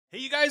Hey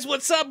you guys,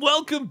 what's up?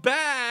 Welcome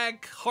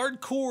back!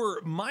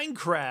 Hardcore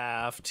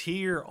Minecraft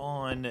here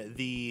on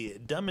the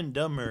Dumb and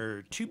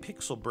Dumber 2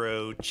 Pixel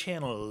Bro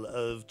channel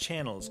of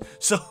channels.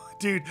 So,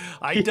 dude,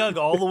 I dug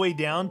all the way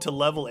down to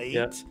level 8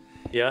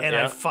 and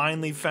I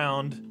finally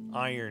found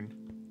iron.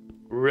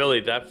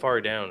 Really? That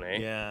far down, eh?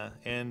 Yeah,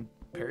 and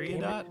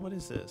Periodot? What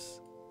is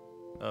this?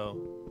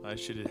 Oh, I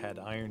should have had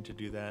iron to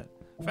do that.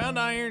 Found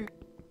iron!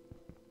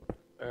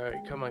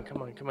 Alright, come on,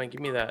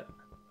 give me that.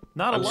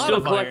 Not a lot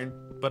of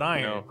iron, but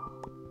iron. No.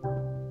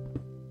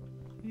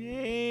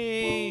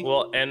 Yay!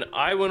 Well, and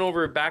I went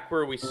over back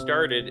where we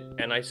started,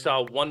 and I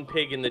saw one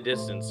pig in the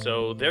distance,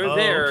 so they're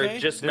okay.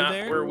 just They're not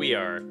there? where we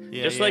are.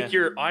 Yeah, Just like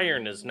your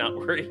iron is not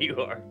where you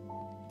are.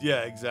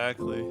 Yeah,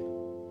 exactly.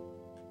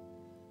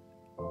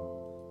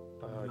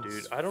 Oh,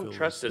 dude, I don't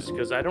trust this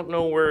because I don't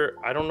know where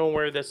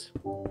this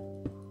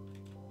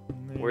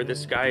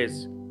guy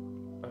is.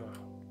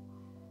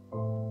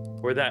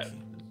 Where that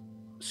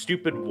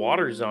stupid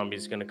water zombie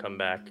is gonna come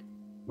back.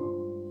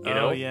 You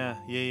know? Oh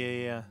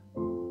yeah.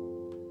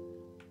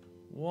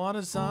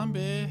 Water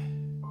zombie.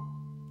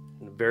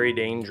 Very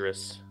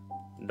dangerous.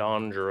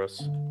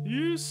 Dangerous.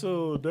 You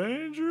so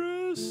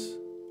dangerous.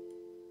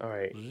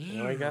 Alright,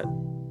 now I got...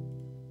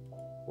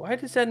 Why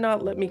does that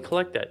not let me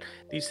collect that?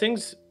 These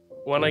things,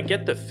 when I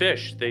get the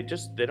fish, they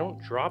don't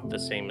drop the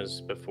same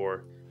as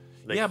before.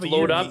 They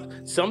float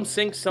up. Some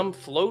sink, some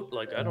float.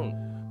 Like, I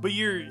don't... But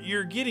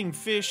you're getting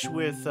fish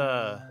with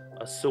a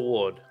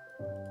sword.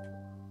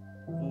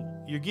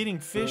 You're getting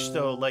fish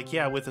though, like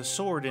with a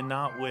sword and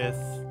not with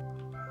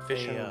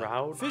fishing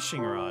rod.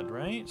 Fishing rod,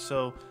 right?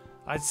 So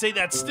I'd say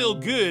that's still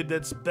good.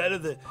 That's better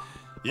than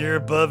you're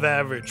above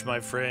average, my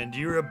friend.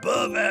 You're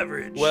above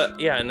average. Well,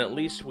 yeah, and at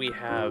least we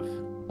have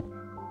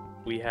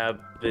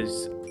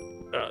this.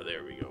 Oh,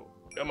 there we go.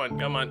 Come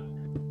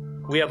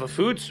on. We have a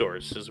food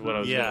source, is what I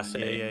was gonna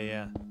say.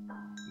 Yeah.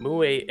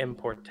 Muy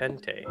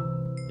importante.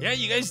 Yeah,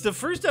 you guys, the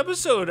first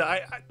episode,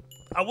 I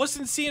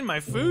wasn't seeing my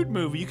food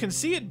move. You can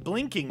see it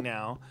blinking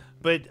now,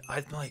 but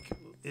I'm like,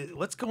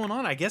 what's going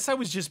on? I guess I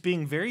was just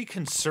being very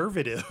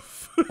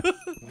conservative.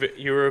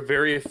 You're a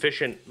very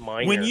efficient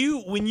miner. When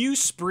you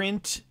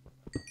sprint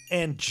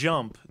and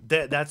jump,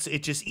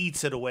 it just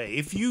eats it away.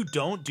 If you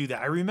don't do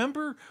that, I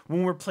remember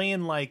when we're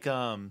playing like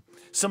some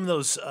of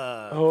those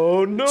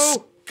oh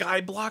no,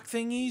 skyblock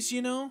thingies,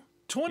 you know?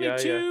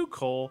 22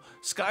 Cole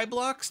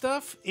skyblock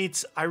stuff.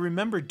 I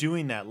remember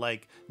doing that,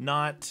 like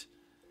not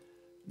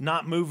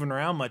moving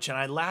around much, and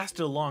I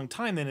lasted a long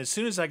time. Then as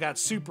soon as I got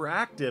super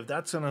active,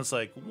 that's when I was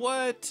like,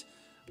 what's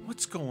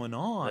going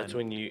on? That's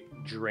when you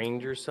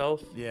drained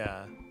yourself.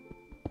 Yeah.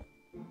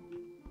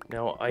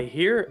 Now I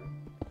hear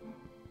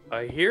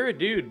a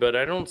dude, but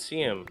I don't see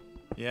him.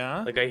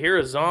 Yeah. Like I hear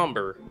a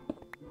zombie.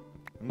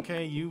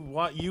 Okay, you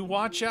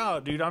watch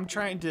out, dude. I'm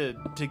trying to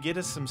get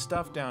us some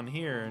stuff down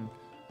here, and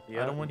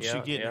I don't want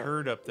you getting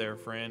hurt up there,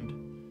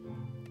 friend.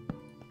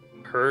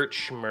 Hurt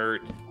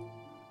schmert.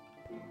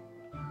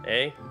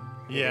 Eh?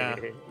 Yeah.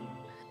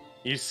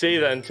 You say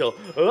that until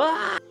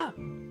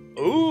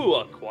Ooh,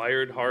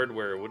 acquired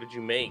hardware. What did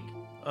you make?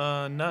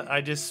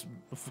 I just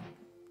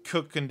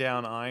cooking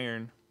down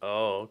iron.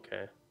 Oh,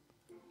 okay.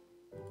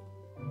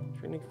 Is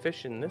there any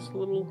fish in this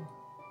little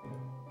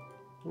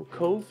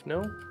cove?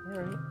 No?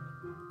 Alright.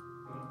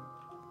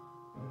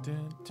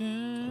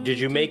 Did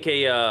you make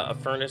a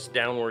furnace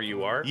down where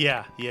you are?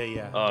 Yeah.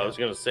 I was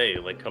gonna say,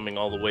 like coming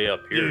all the way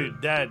up here.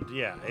 Dude,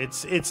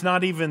 it's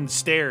not even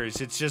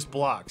stairs. It's just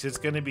blocks. It's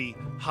gonna be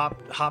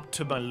hop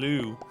to my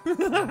loo.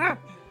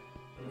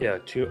 Yeah.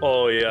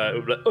 Oh yeah.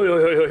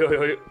 It'll be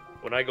like,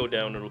 when I go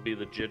down, it'll be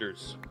the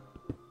jitters.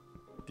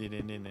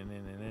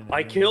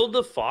 I killed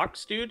the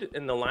fox, dude,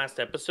 in the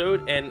last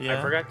episode, and I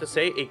forgot to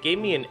say it gave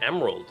me an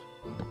emerald.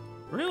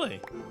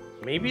 Really?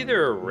 Maybe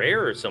they're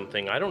rare or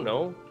something. I don't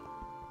know.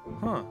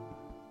 Huh.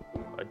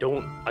 I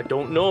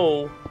don't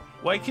know.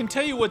 Well, I can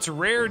tell you what's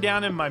rare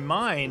down in my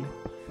mind.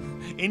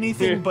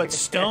 Anything but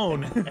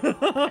stone.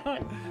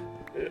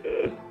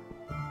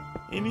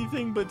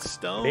 Anything but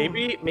stone.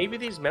 Maybe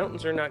these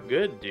mountains are not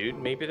good, dude.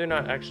 Maybe they're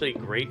not actually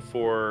great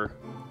for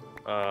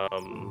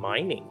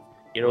mining.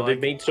 You know,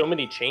 they've made so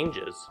many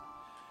changes.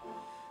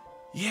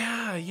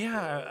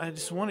 Yeah. I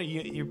just want to.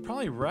 You're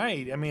probably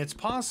right. I mean, it's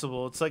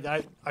possible. It's like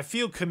I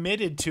feel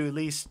committed to at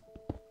least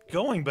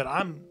going, but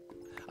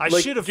I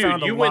should have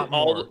found a lot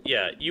more.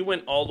 You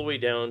went all the way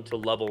down to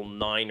level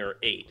 9 or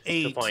 8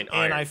 to find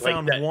iron. And I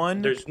found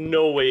one. There's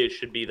no way it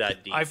should be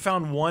that deep. I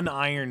found one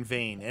iron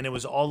vein, and it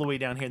was all the way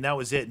down here, and that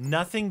was it.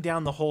 Nothing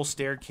down the whole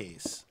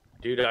staircase.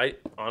 Dude,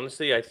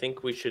 honestly, I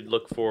think we should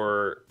look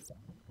for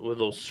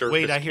little surface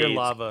Wait, I hear caves.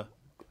 lava.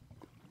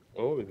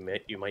 Oh,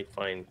 you might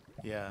find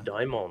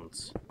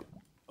diamonds.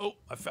 Oh,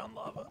 I found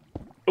lava.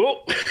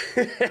 Oh!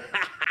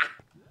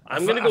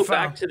 I'm going to go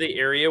back to the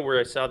area where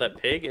I saw that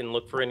pig and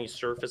look for any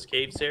surface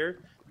caves there.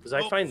 Because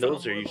I find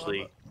those are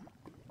usually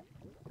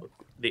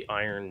the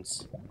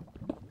irons.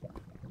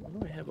 Why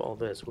do I have all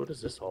this? What is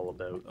this all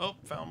about? Oh,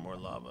 found more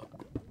lava.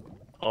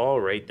 All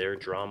right there,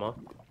 drama.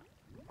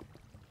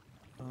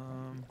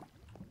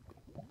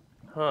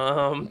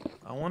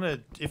 I want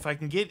to, if I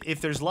can get,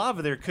 if there's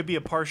lava there, it could be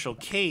a partial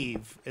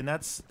cave, and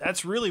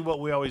that's really what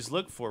we always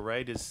look for,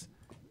 right? Is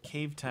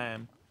cave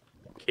time.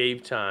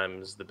 Cave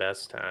time is the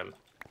best time.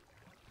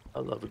 I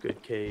love a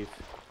good cave.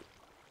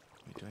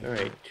 Wait, All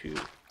right, 2.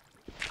 All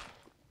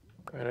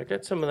right, I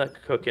got some of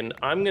that cooking.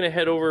 I'm gonna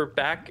head over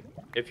back.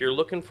 If you're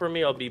looking for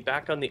me, I'll be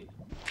back on the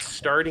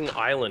starting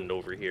island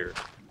over here.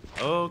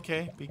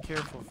 Okay, be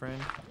careful,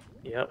 friend.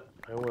 Yep,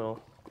 I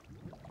will.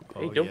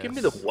 Oh, Hey, don't give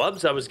me the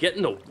wubs. I was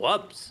getting the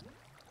wubs.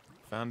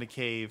 Found a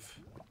cave.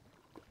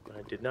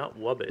 I did not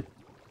wub it.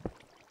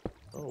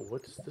 Oh,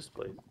 what is this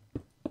place?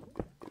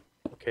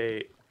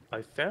 Okay,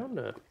 I found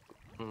a...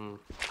 I don't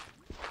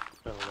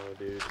know,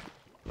 dude.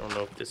 I don't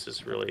know if this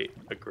is really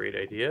a great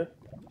idea.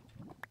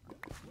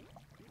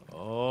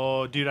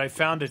 Oh, dude, I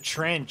found a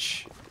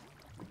trench.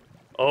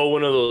 Oh,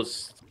 one of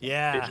those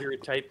Yeah. fissure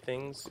type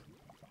things.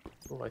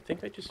 Oh, I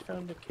think I just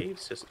found a cave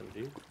system,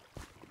 dude.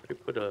 I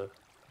put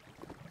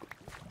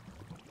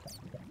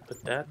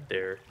that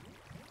there.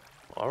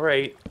 All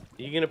right.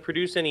 Are you gonna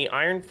produce any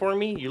iron for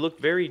me? You look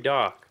very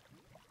dark.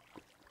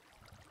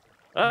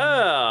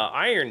 Ah,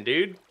 iron,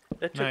 dude.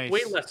 That took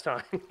way Nice. less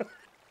time.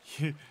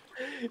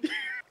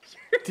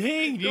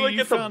 Dang, dude, like you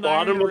at the found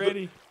bottom iron of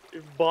already.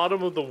 the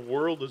bottom of the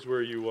world is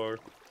where you are.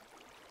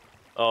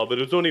 Oh, but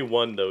it was only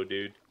one though,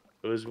 dude.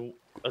 It was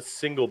a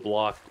single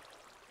block.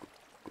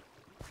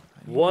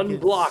 One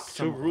block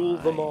to rule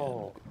them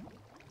all.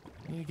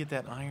 I need to get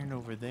that iron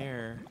over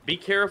there. Be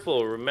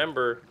careful.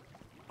 Remember,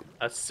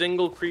 a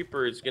single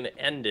creeper is gonna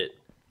end it.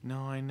 No,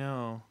 I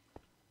know.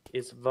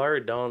 It's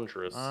very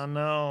dangerous. I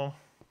know.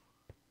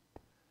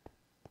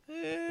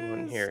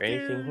 Anyone here?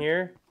 Anything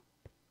here?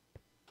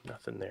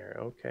 Nothing there.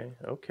 Okay,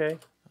 okay.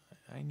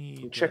 I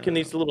need. I'm checking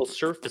these little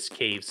surface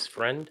caves,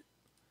 friend.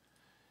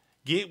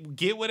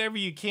 Get whatever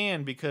you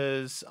can,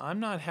 because I'm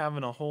not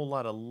having a whole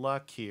lot of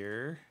luck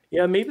here.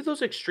 Yeah, maybe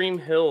those extreme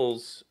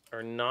hills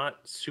are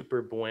not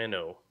super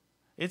bueno.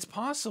 It's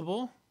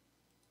possible.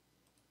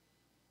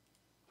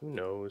 Who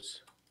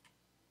knows?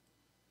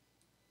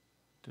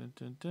 Dun,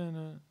 dun,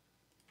 dun,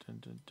 dun,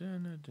 dun,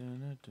 dun,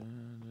 dun, dun,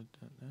 dun,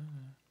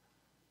 dun.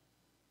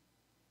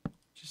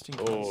 Just in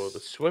case. Oh, the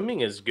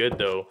swimming is good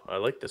though. I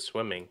like the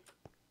swimming.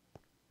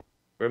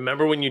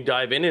 Remember when you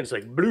dive in, it's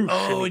like blue.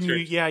 Oh, and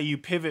you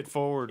pivot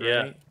forward,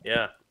 right?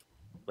 Yeah.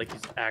 Like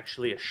he's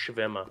actually a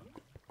schwimmer.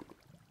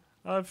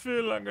 I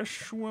feel like a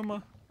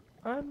swimmer.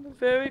 I'm a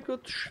very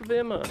good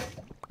swimmer.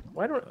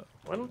 Why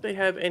don't they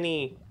have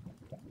any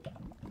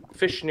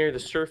fish near the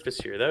surface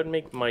here? That would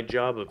make my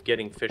job of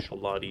getting fish a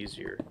lot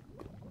easier.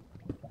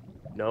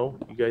 No?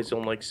 You guys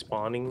don't like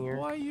spawning here?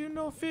 Why you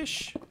no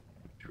fish?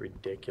 It's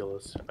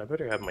ridiculous. I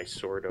better have my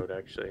sword out,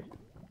 actually.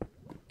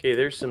 Okay,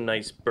 there's some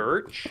nice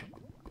birch.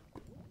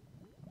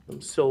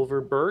 Some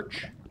silver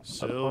birch.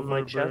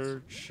 Silver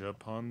birch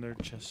upon their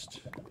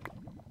chest.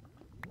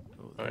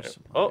 Oh, right.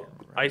 Oh,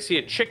 I see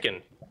a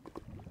chicken.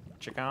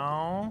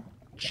 Chicken.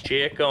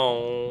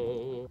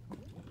 Chicken.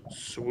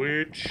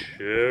 Sweet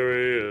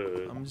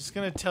chariot. I'm just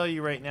gonna tell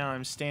you right now,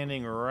 I'm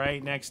standing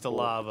right next to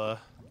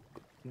lava.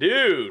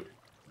 Dude.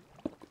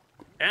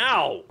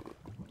 Ow.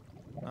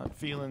 Not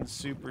feeling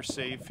super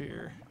safe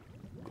here.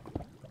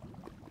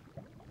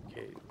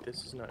 Okay,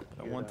 this is not.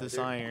 I want this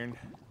iron.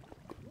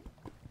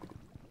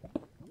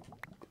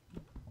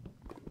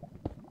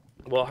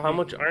 Well, how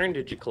much iron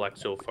did you collect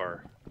so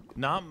far?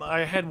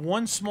 I had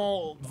one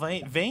small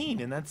vein,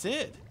 and that's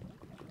it.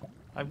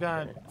 I've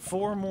got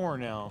 4 more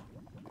now.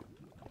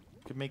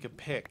 Could make a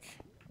pick.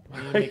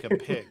 I need to make a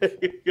pick.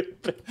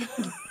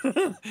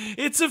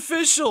 It's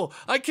official.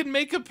 I can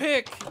make a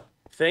pick.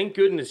 Thank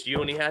goodness you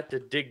only had to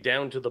dig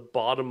down to the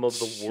bottom of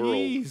the world.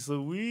 Jeez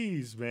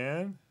Louise,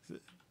 man.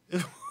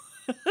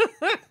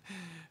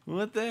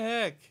 What the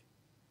heck?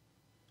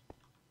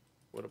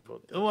 What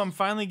about this? Oh, I'm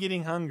finally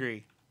getting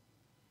hungry.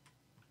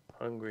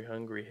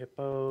 Hungry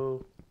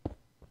hippo.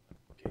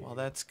 Okay. While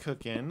that's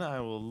cooking, I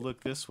will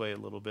look this way a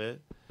little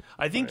bit.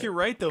 I think you're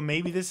right, though.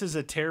 Maybe this is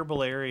a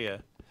terrible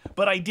area.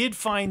 But I did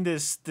find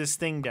this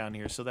thing down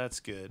here, so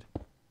that's good.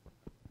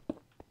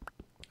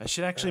 I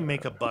should actually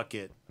make a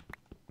bucket.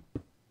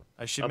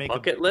 I should make a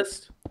bucket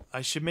list?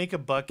 I should make a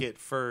bucket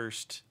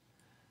first.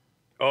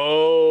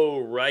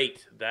 Oh,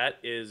 right. That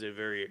is a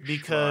very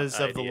because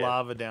of idea. The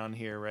lava down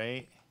here,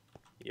 right?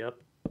 Yep.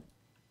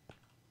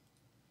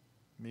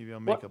 Maybe I'll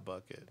make a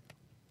bucket.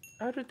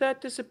 How did that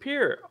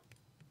disappear?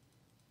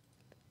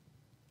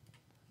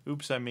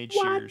 Oops, I made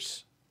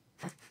shears.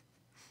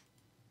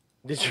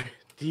 Did you?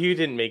 You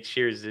didn't make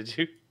shears, did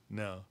you?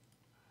 No.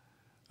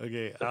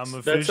 Okay, I'm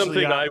officially. That's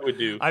something I would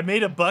do. I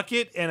made a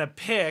bucket and a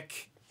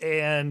pick,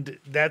 and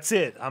that's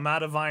it. I'm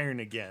out of iron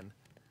again.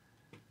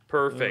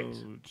 Perfect.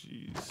 Oh,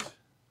 jeez.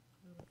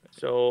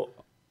 So,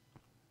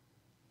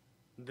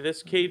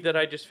 this cave that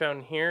I just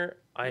found here,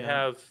 I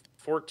have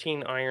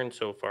 14 iron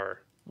so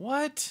far.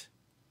 What?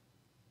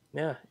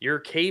 Yeah, your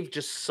cave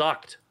just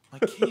sucked. My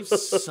cave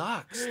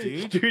sucks,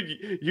 dude.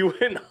 Dude, you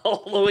went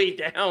all the way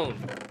down.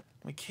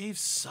 My cave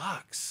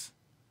sucks.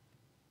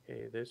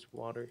 Okay, there's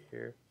water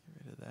here.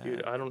 Get rid of that.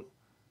 Dude, I don't...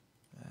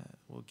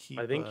 We'll keep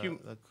I think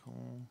the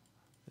coal.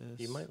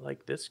 You might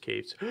like this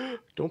caves.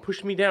 Don't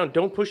push me down.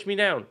 Don't push me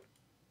down.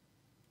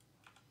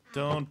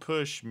 Don't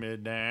push me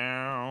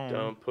down.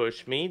 Don't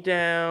push me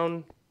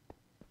down.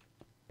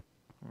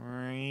 All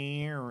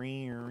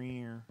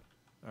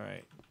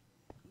right.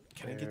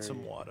 Can I get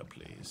some water,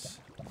 please?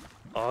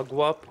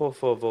 Agua, por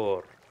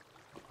favor.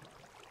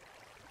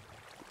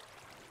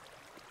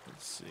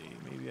 Let's see.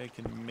 Maybe I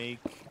can make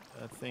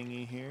a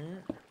thingy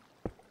here.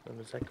 Oh,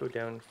 does that go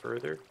down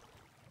further?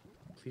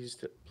 Please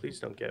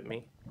don't get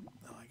me.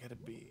 No, I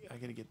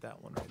gotta get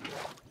that one right there.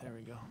 There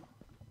we go.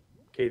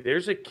 Okay,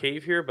 there's a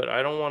cave here, but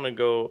I don't want to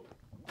go.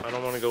 I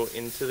don't want to go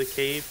into the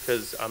cave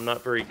because I'm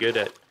not very good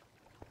at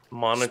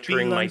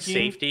monitoring my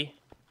safety.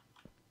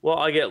 Well,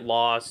 I get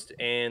lost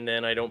and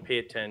then I don't pay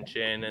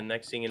attention, and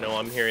next thing you know,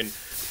 I'm hearing,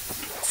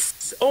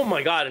 oh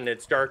my god, and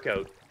it's dark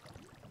out.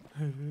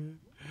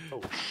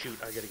 Oh shoot,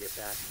 I gotta get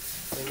back.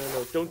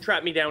 No, don't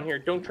trap me down here.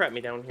 Don't trap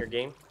me down here,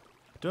 game.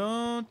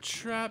 Don't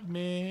trap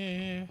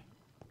me.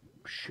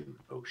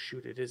 Oh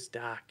shoot, it is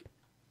dark.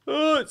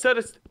 Oh,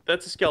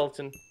 that's a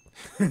skeleton.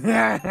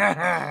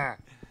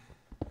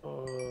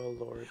 Oh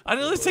Lord. I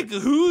know. Let's think.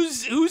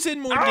 Who's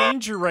in more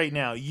danger right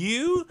now?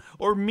 You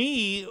or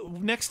me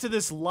next to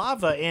this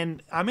lava,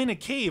 and I'm in a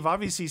cave.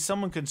 Obviously,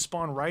 someone can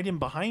spawn right in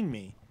behind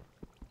me.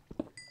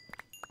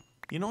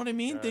 You know what I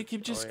mean? They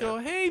could just go,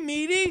 "Hey,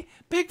 meaty,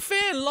 big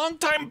fan, long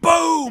time."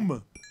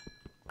 Boom.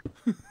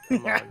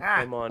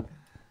 Come on.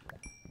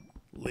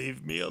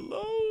 Leave me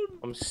alone.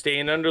 I'm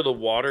staying under the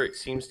water. It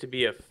seems to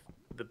be a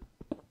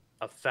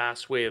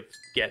fast way of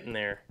getting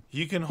there.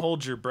 You can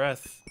hold your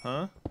breath,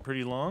 huh?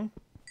 Pretty long?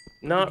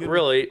 Not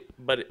really,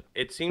 but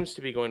it seems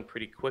to be going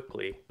pretty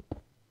quickly.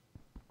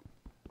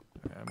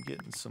 Right, I'm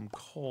getting some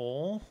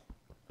coal.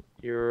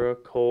 You're a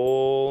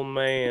coal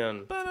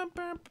man.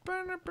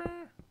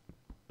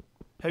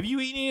 Have you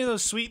eaten any of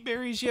those sweet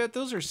berries yet?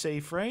 Those are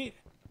safe, right?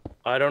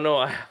 I don't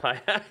know.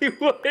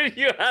 What did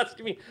you ask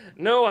me?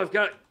 No, I've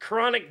got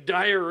chronic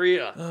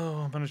diarrhea.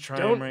 Oh, I'm gonna try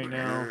them right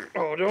now.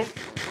 Oh,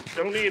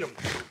 don't eat them.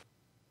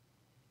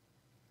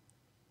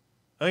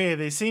 Okay,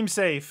 they seem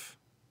safe.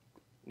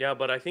 Yeah,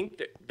 but I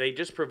think they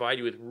just provide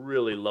you with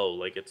really low,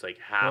 like it's like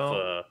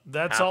half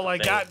That's half all I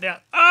thing. got now.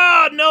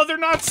 Oh no, they're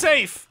not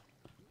safe.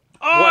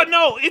 Oh What?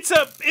 no, it's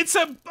a.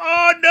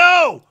 Oh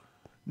no,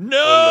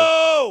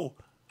 no.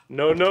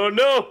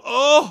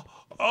 No.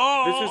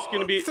 Oh, This is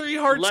gonna be 3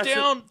 hearts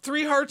down.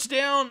 3 hearts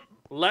down.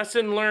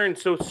 Lesson learned.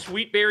 So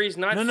sweet berries,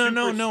 not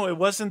No. It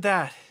wasn't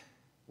that.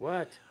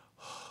 What?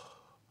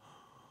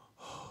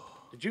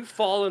 Did you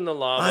fall in the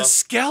lava? A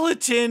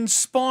skeleton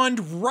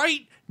spawned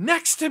right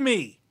next to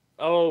me.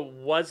 Oh,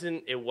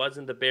 it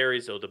wasn't the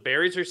berries though. The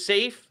berries are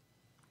safe.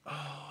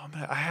 Oh,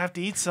 I have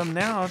to eat some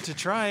now to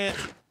try it.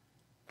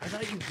 I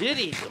thought you did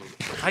eat them.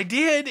 I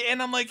did,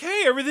 and I'm like,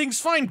 hey, everything's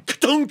fine.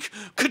 Ka-dunk,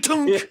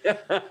 ka-dunk.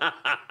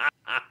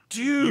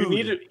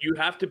 Dude. You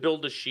have to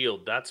build a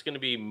shield. That's gonna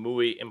be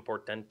muy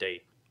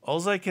importante.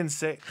 Alls I can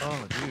say,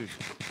 oh, dude.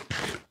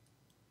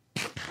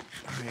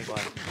 All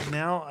right,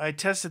 now I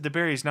tested the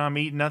berries. Now I'm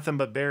eating nothing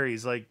but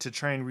berries, like to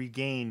try and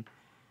regain.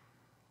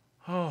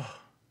 Oh.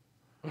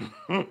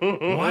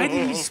 Why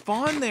did he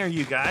spawn there,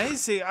 you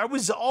guys? I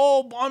was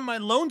all on my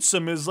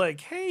lonesome. It was like,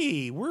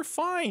 hey, we're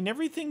fine.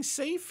 Everything's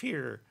safe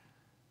here.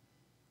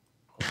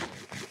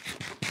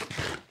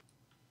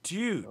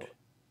 Dude.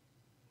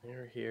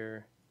 They're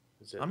here.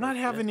 I'm not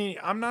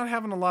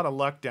having a lot of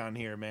luck down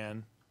here,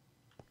 man.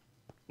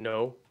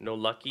 No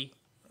lucky.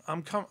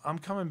 I'm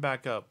coming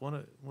back up. What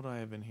do I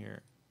have in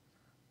here?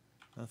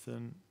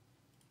 Nothing.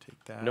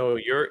 Take that. No,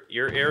 your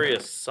area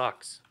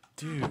sucks.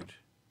 Dude.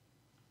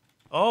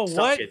 Oh, Suck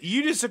what? it.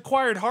 You just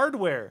acquired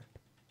hardware.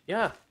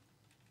 Yeah.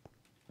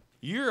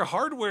 You're a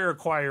hardware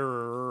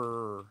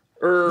acquirer.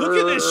 Look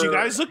at this, you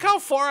guys. Look how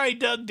far I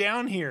dug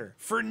down here.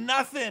 For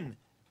nothing.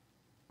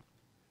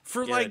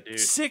 For dude.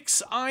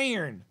 6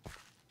 iron.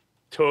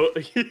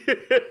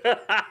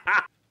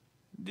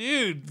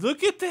 Dude,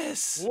 look at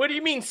this. What do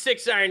you mean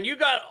 6 iron? You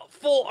got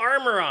full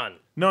armor on.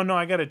 No,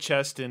 I got a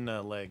chest and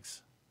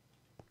legs.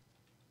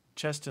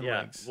 Chest and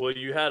legs. Well,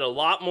 you had a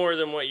lot more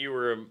than what you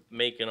were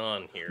making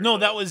on here. No,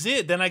 that was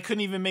it. Then I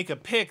couldn't even make a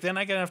pick. Then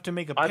I gotta have to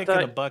make a pick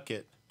and a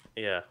bucket.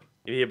 Yeah,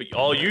 but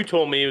all you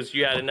told me was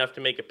you had enough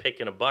to make a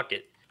pick and a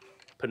bucket,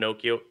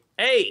 Pinocchio.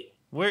 Hey!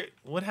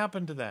 What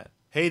happened to that?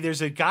 Hey,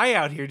 there's a guy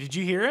out here. Did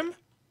you hear him?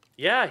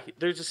 Yeah,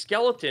 there's a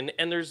skeleton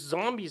and there's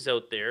zombies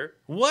out there.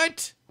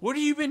 What? What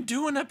have you been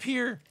doing up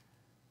here?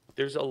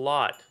 There's a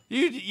lot.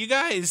 You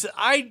guys,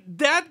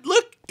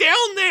 look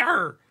down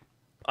there.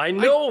 I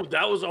know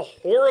that was a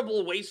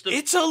horrible waste of.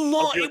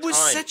 It was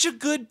such a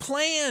good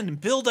plan.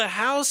 Build a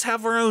house,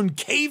 have our own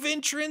cave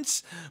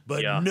entrance,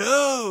 but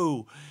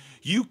no,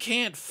 you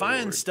can't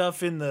find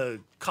stuff in the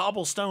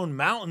cobblestone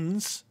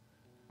mountains.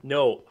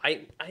 No,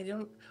 I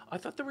don't. I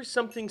thought there was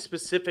something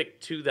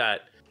specific to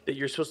that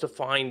you're supposed to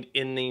find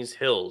in these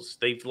hills.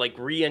 They've like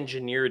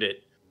re-engineered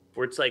it,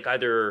 where it's like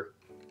either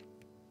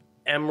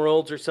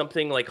emeralds or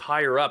something like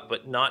higher up,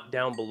 but not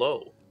down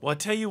below. Well, I'll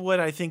tell you what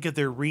I think of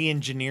their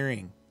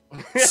re-engineering.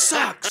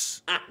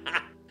 Sucks.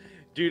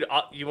 Dude,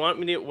 you want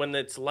me to, when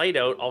it's light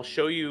out, I'll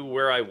show you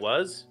where I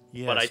was,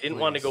 but I Yes, didn't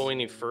want to please. go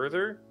any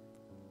further.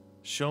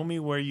 Show me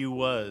where you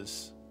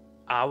was.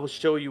 I will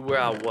show you where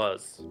I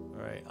was.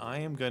 All right, I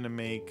am gonna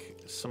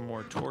make some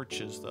more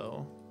torches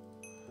though,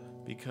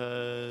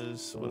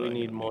 because We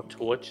need more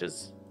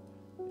torches.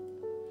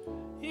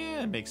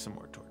 Yeah, make some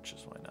more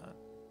torches. Why not?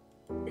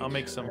 I'll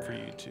make some for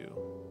you too.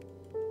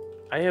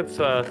 I have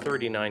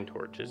 39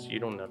 torches. You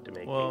don't have to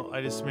make Well,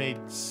 I just made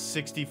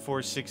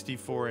 64,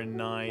 64, and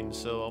 9,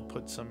 so I'll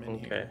put some in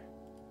here.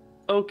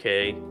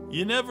 Okay.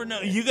 You never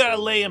know. You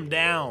gotta lay them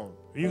down.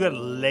 You gotta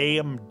lay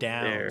them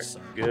down. There.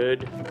 Son.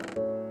 Good.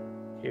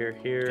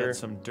 Here. Got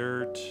some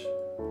dirt.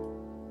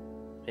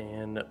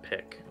 And a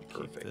pick. Keep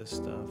Perfect. this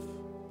stuff.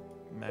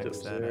 Max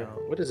that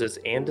out. What is this?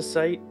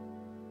 Andesite?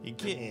 You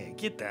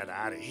get that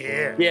out of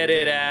here. Get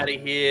it out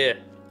of here.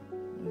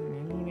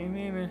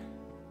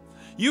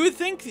 You would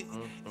think.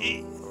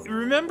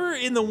 Remember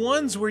in the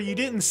ones where you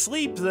didn't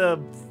sleep,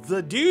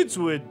 the dudes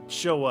would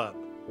show up.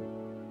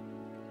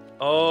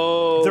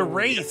 Oh. The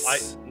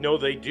wraiths. No,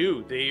 they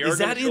do. They are. Is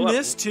that in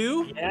this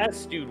too?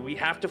 Yes, dude. We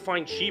have to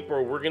find sheep,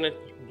 or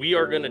we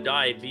are gonna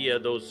die via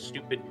those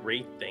stupid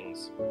wraith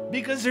things.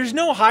 Because there's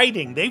no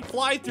hiding. They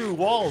fly through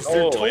walls.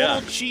 They're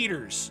total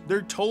cheaters.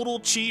 They're total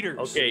cheaters.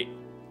 Okay.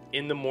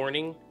 In the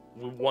morning,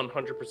 we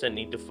 100%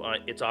 need to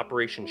find. It's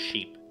Operation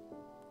Sheep.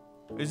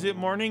 Is it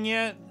morning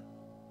yet?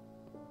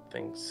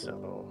 Think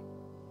so.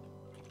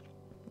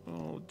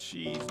 Oh,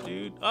 jeez,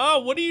 dude. Oh,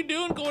 what are you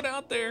doing going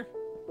out there?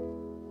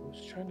 I'm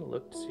just trying to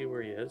look to see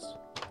where he is.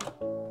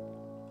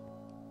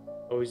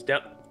 Oh, he's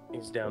down.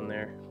 He's down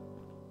there.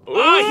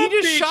 Ah, he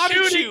just shot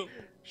at you.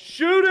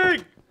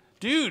 Shooting!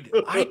 Dude,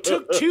 I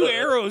took 2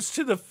 arrows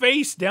to the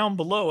face down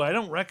below. I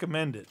don't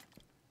recommend it.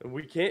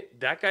 We can't.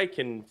 That guy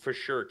can for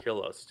sure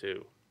kill us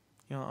too.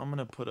 You know, I'm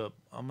gonna put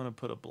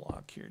a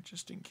block here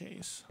just in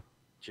case.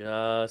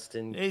 Just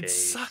in case. It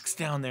sucks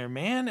down there,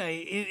 man.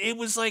 It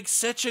was like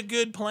such a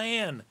good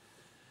plan,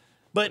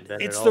 but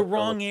it's the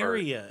wrong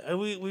area.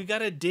 We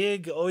gotta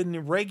dig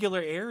in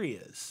regular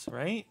areas,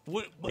 right?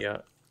 What? Yeah.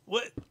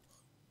 What?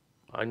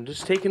 I'm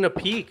just taking a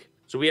peek.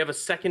 So we have a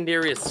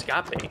secondary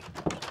escape.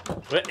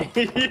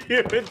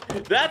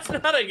 That's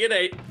not a good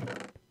idea.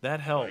 That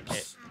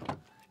helps. Okay.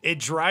 It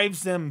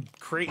drives them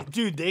crazy.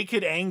 Dude, they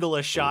could angle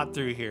a shot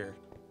through here.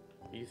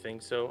 You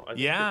think so? I think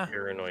yeah.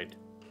 You're paranoid.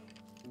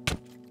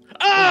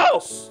 Oh!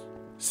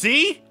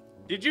 See?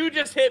 Did you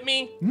just hit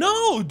me?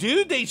 No,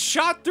 dude, they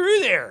shot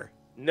through there.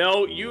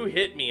 No, you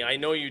hit me. I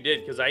know you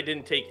did because I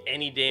didn't take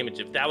any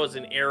damage. If that was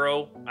an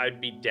arrow, I'd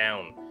be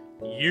down.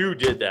 You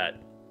did that.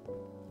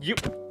 You.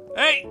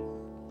 Hey!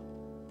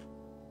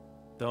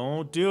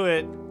 Don't do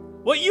it.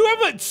 What, you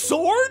have a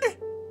sword?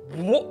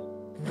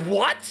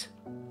 What?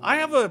 I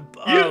have a.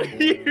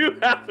 You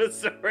have a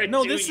sword.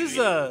 No, this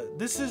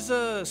is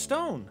a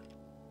stone.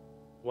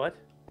 What?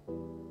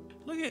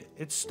 Look at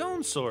it's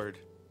stone sword.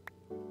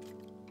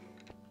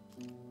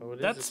 Oh,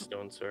 it is a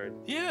stone sword.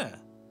 Yeah.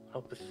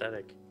 How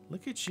pathetic.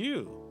 Look at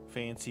you,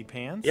 fancy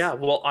pants. Yeah,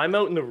 well, I'm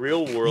out in the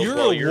real world.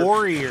 You're a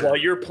warrior. While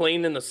you're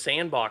playing in the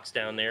sandbox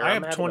down there. I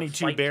have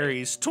 22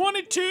 berries.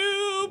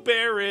 22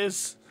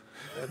 berries.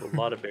 I have a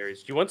lot of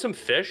berries. Do you want some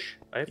fish?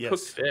 I have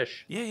cooked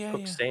fish. Yeah,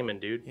 cooked salmon,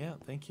 dude. Yeah,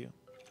 thank you.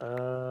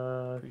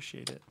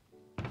 Appreciate it.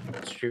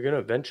 So you're gonna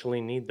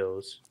eventually need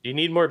those. Do you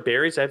need more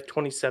berries? I have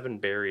 27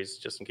 berries,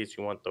 just in case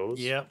you want those.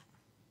 Yeah.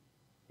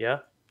 Yeah?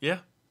 Yeah.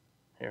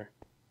 Here.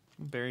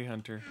 Berry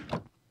hunter.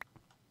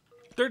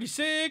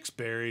 36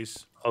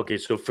 berries. Okay,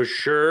 so for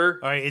sure.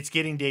 All right, it's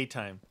getting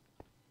daytime.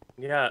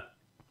 Yeah.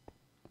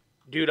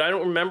 Dude, I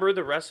don't remember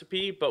the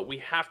recipe, but we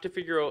have to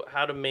figure out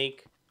how to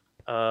make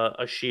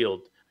a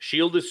shield.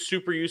 Shield is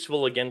super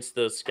useful against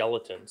the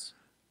skeletons.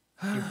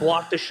 You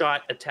block the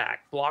shot,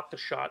 attack. Block the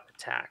shot,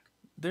 attack.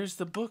 There's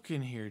the book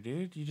in here,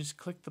 dude. You just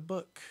click the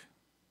book.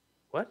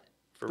 What?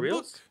 For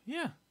reals? Book.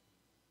 Yeah.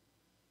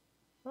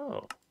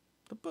 Oh.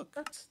 The book.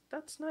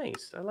 That's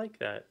nice. I like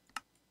that.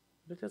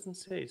 But it doesn't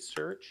say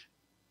search.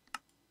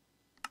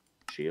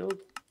 Shield?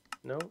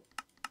 No.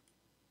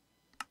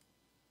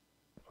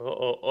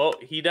 Oh,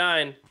 he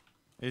dying.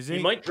 Is he?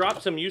 He might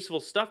drop some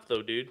useful stuff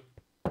though, dude.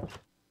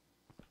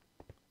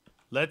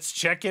 Let's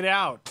check it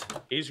out.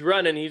 He's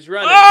running.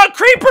 Oh,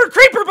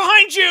 creeper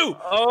behind you!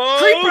 Oh,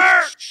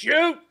 creeper!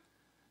 Shoot!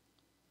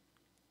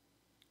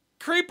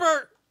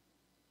 Creeper!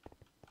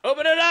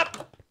 Open it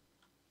up!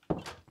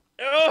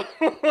 Oh!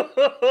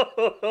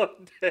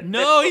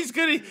 No, he's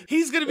gonna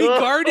be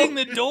guarding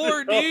the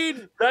door,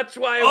 dude. That's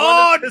why.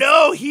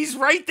 No, he's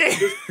right there.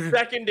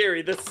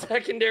 The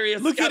secondary.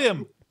 Look at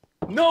him.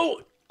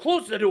 No,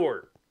 close the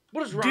door.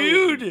 What is wrong,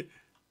 dude? With you?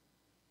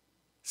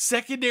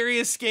 Secondary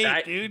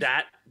escape, dude.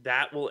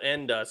 That will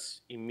end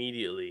us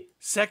immediately.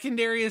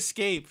 Secondary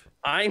escape.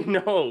 I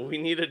know. We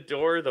need a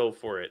door though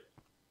for it.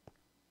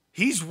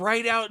 He's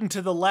right out and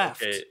to the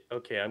left.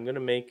 Okay. I'm gonna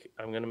make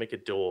a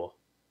door.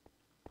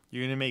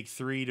 You're gonna make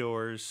 3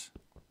 doors.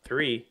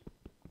 3?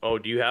 Oh,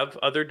 do you have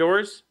other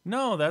doors?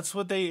 No, that's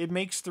what it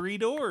makes 3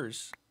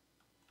 doors.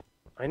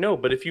 I know,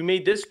 but if you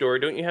made this door,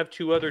 don't you have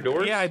 2 other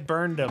doors? Yeah, I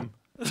burned them.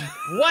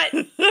 What?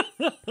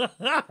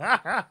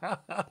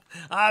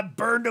 I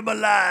burned him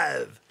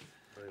alive.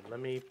 All right, let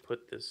me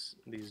put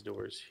these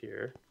doors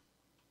here.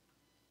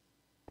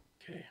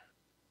 Okay.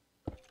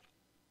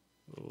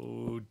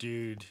 Oh,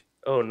 dude.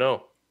 Oh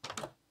no.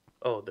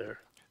 Oh, there.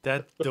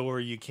 That door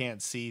you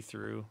can't see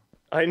through.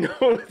 I know,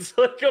 it's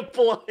like a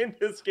blind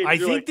escape. I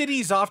think that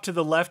he's off to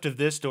the left of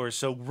this door,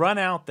 so run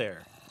out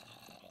there.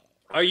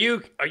 Are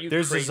you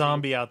There's crazy? a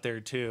zombie out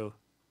there too.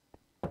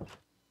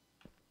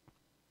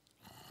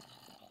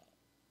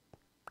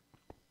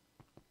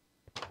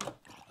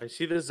 I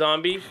see the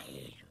zombie.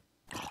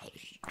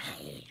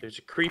 There's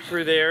a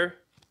creeper there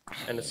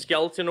and a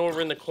skeleton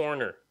over in the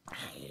corner.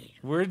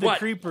 Where'd the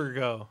creeper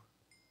go?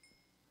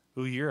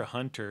 Ooh, you're a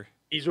hunter.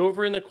 He's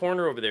over in the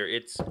corner over there.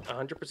 It's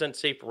 100%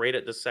 safe right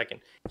at this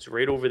second. It's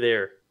right over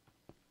there.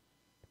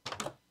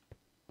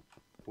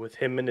 With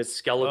him and his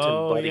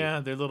skeleton buddy. Oh yeah,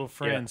 they're little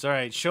friends. Yeah. All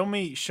right, show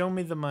me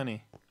the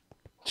money.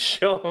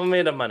 Show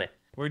me the money.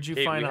 Where'd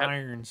you find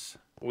irons?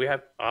 We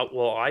have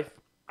well,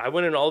 I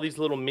went in all these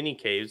little mini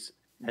caves,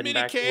 heading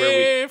back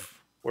to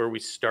where we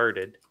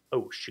started.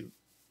 Oh shoot.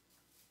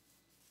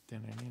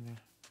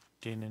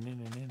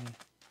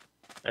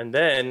 And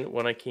then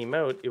when I came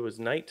out, it was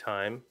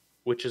nighttime,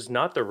 which is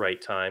not the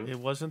right time. It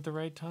wasn't the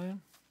right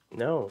time?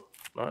 No,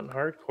 not in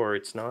hardcore.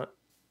 It's not.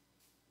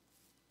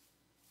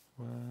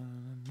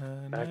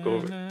 Back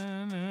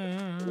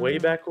over. Way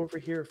back over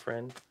here,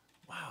 friend.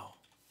 Wow.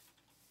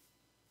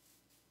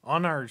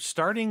 On our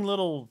starting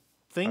little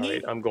thingy? All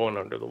right, I'm going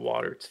under the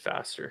water. It's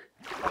faster.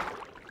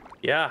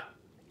 Yeah.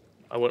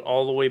 I went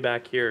all the way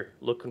back here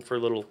looking for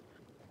little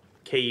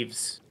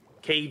caves.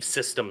 Cave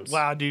systems.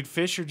 Wow, dude.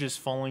 Fish are just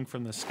falling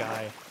from the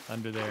sky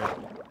under there.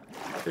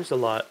 There's a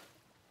lot.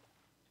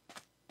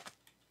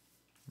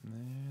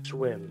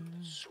 Swim.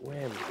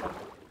 Swim.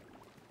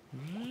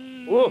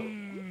 Whoa.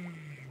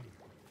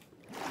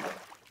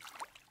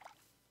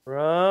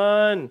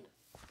 Run!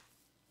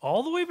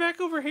 All the way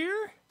back over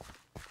here?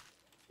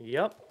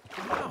 Yep.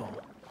 Wow.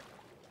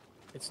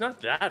 It's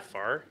not that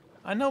far.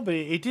 I know, but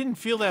it didn't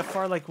feel that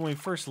far like when we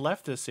first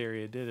left this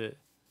area, did it?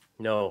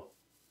 No.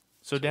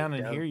 So down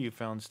in here you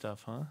found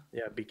stuff, huh?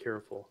 Yeah, be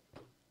careful.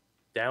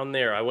 Down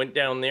there. I went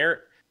down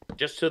there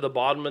just to the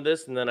bottom of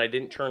this, and then I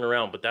didn't turn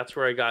around, but that's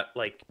where I got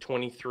like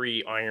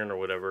 23 iron or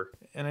whatever.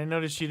 And I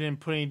noticed you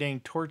didn't put any dang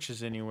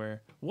torches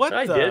anywhere. What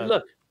I did,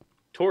 look.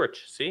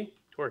 Torch, see?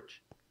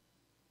 Torch.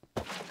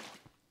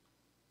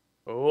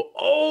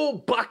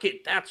 Oh,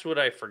 bucket! That's what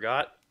I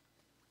forgot.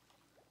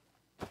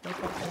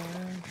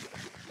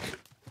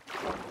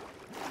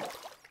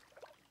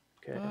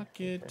 Okay.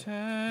 Bucket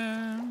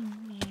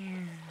time.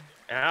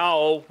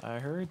 Ow! I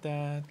heard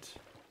that.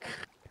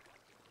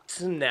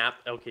 Snap.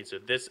 Okay, so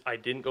this, I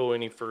didn't go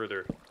any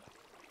further.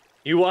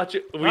 You watch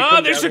it.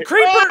 Oh, there's a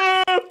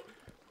creeper! Oh!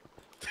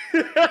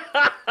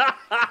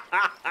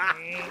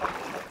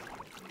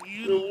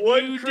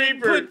 you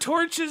didn't put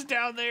torches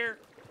down there.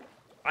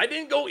 I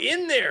didn't go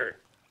in there.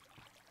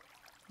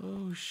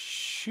 Oh,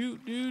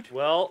 shoot, dude.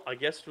 Well, I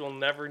guess we'll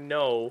never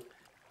know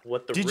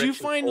what the Did you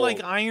find,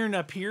 like, iron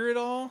up here at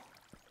all?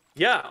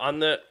 Yeah,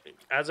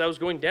 as I was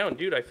going down,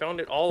 dude, I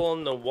found it all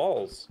on the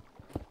walls.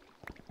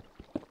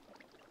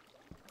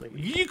 Like,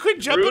 you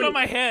could jump it on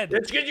my head.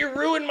 That's because you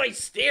ruined my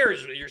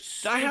stairs with your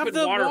stupid I have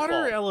the waterfall.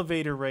 water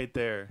elevator right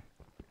there.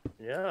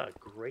 Yeah,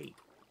 great.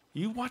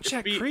 You watch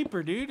that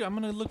creeper, dude. I'm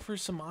going to look for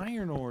some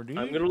iron ore, dude.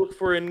 I'm going to look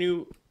for a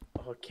new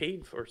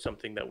cave or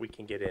something that we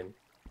can get in.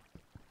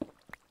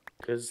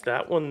 Because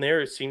that one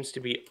there seems to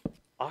be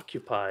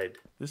occupied.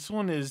 This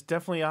one is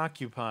definitely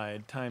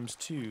occupied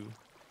 ×2.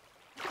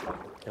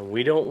 And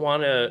we don't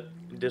want to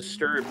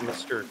disturb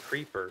Mr.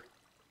 Creeper.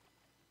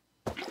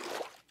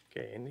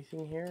 Okay,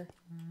 anything here?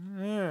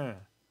 Yeah.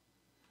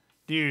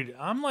 Dude,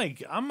 I'm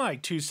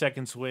like 2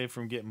 seconds away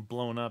from getting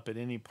blown up at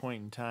any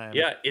point in time.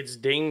 Yeah, it's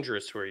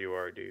dangerous where you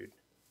are, dude.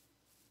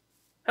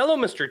 Hello,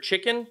 Mr.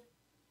 Chicken.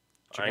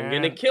 I'm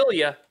gonna kill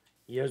ya.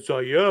 Yes,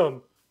 I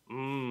am.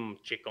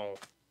 Chicken.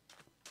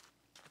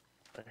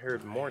 I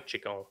heard more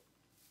chicken.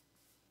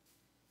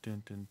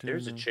 Dun, dun, dun,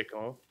 There's a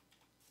chicken.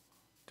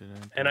 Dun,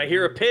 dun, and I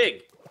hear a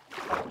pig.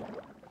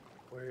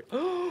 Where?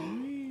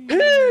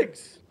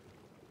 Pigs!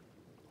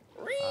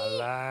 I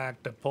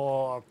like the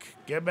pork.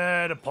 Give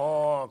me the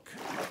pork.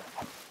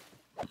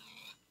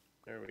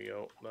 There we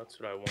go. That's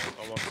what I want.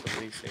 I want some of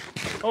these things.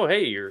 Oh,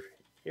 hey, you're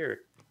here.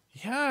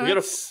 Yeah.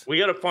 We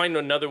gotta find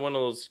another one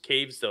of those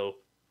caves, though.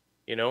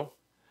 You know.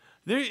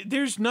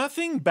 There's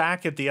nothing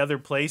back at the other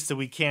place that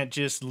we can't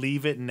just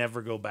leave it and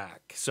never go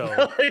back. So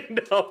I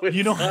know,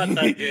 you know,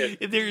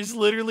 there's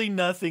literally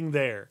nothing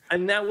there.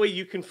 And that way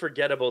you can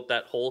forget about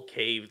that whole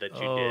cave that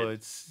you did. Oh,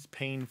 it's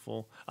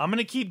painful. I'm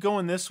gonna keep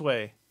going this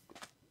way.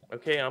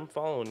 Okay, I'm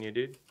following you,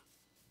 dude.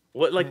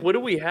 What do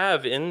we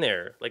have in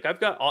there? Like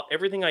I've got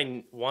everything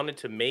I wanted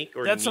to make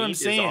or That's need what I'm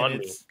saying. is on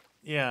me.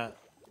 Yeah.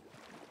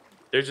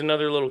 There's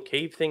another little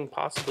cave thing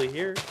possibly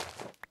here.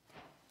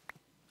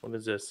 What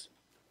is this?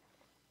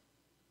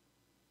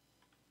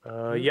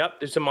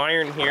 Yep, there's some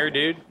iron here,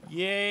 dude.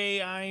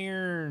 Yay,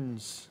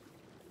 irons.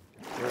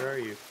 Where are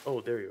you? Oh,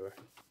 there you are.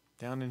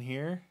 Down in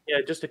here? Yeah,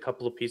 just a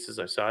couple of pieces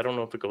I saw. I don't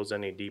know if it goes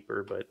any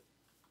deeper, but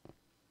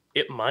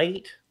it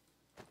might.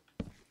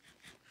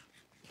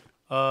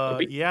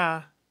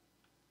 Yeah.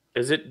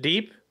 Is it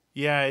deep?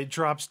 Yeah, it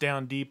drops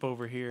down deep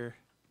over here.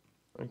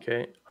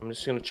 Okay, I'm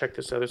just gonna check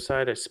this other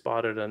side. I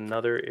spotted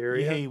another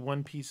area. Hey,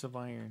 1 piece of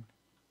iron.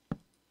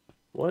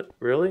 What?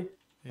 Really?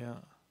 Yeah.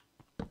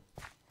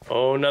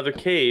 Oh, another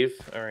cave.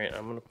 All right,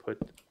 I'm gonna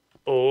put.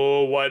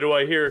 Oh, why do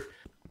I hear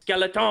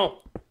skeleton?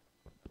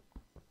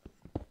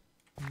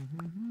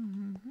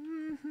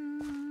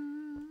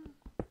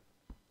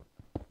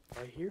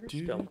 I hear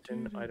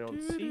skeleton. I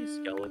don't see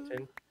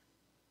skeleton.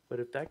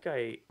 But if that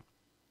guy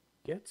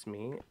gets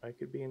me, I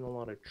could be in a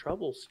lot of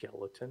trouble,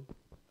 skeleton.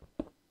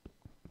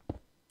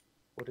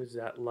 What is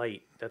that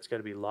light? That's got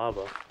to be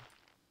lava.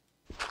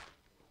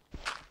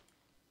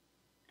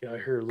 Yeah, I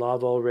hear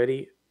lava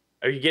already.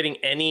 Are you getting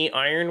any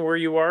iron where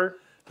you are?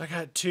 I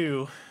got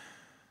 2.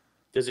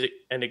 Does it?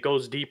 And it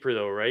goes deeper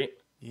though, right?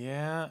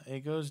 Yeah, it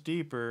goes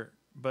deeper,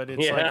 but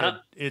it's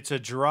it's a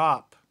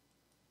drop.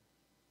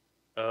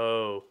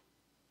 Oh.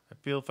 I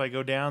feel if I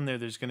go down there,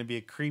 there's going to be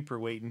a creeper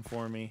waiting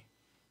for me.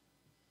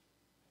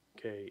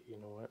 Okay, you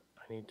know what?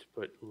 I need to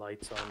put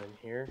lights on in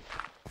here.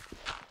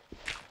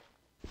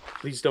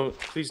 Please don't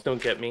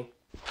get me.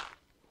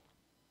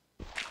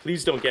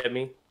 Please don't get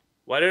me.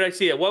 Why did I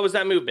see that? What was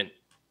that movement?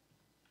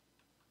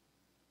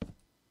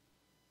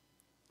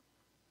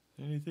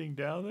 Anything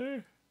down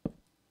there?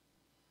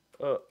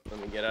 Oh, let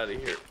me get out of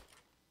here.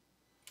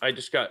 I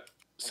just got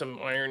some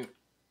iron.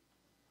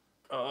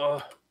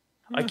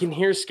 I can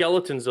hear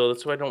skeletons though.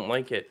 That's why I don't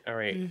like it. All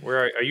right,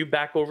 where are you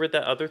back over at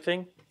that other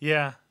thing?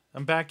 Yeah,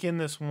 I'm back in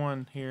this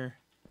one here.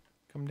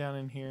 Come down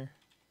in here.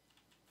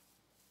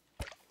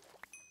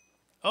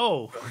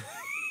 Oh,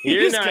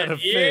 you're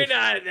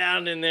not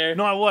down in there.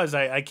 No, I was.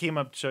 I came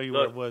up to show you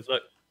where it was.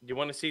 Look, do you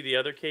want to see the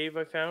other cave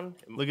I found?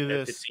 Look at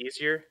this. It's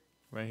easier.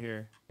 Right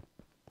here.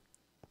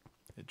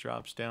 It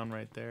drops down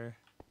right there.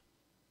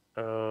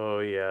 Oh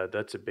yeah,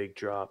 that's a big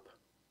drop.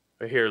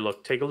 Right here,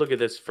 look. Take a look at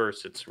this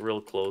first. It's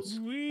real close.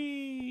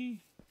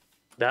 Whee!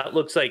 That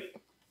looks like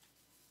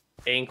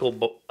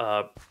ankle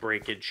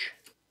breakage.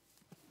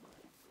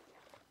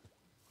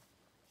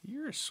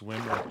 You're a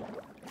swimmer.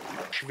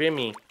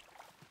 Schwimmy.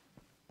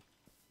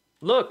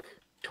 Look,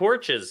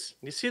 torches.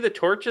 You see the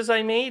torches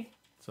I made?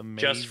 It's amazing.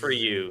 Just for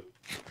you.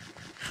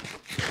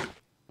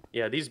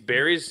 Yeah, these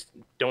berries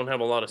don't have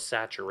a lot of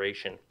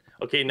saturation.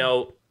 Okay,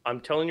 now, I'm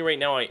telling you right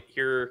now, I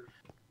hear...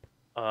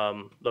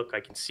 look,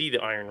 I can see the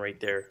iron right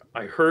there.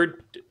 I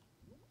heard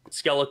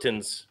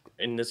skeletons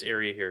in this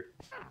area here.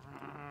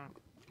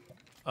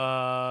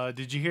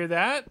 Did you hear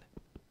that?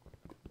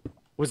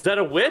 Was that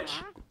a witch?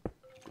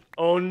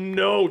 Oh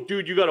no,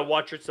 dude, you gotta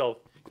watch yourself.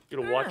 You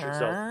gotta watch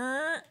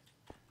yourself.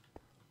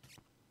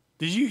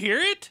 Did you hear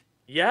it?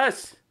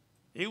 Yes.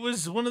 It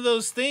was one of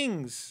those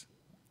things.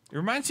 It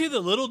reminds you of the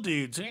little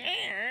dudes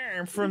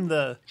from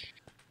the...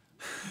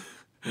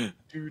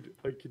 Dude,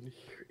 I can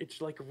hear it's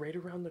like right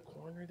around the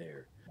corner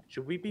there.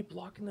 Should we be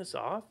blocking this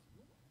off?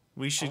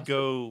 We should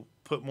go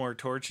put more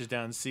torches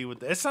down and see what...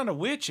 That's not a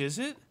witch, is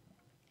it?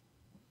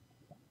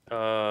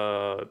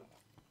 I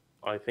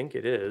think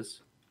it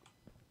is.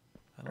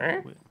 I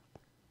don't know.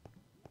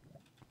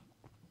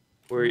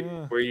 Where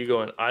are you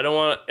going? I don't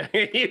want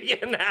you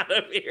getting out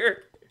of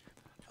here.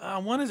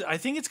 I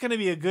think it's going to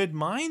be a good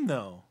mine,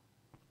 though.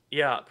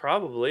 Yeah,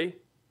 probably.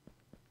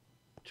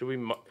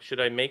 Should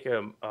I make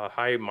a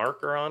high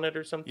marker on it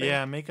or something?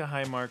 Yeah, make a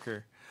high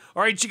marker.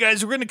 All right, you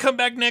guys, we're going to come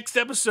back next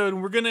episode,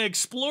 and we're going to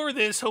explore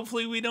this.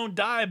 Hopefully we don't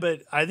die,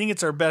 but I think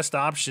it's our best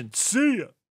option. See ya!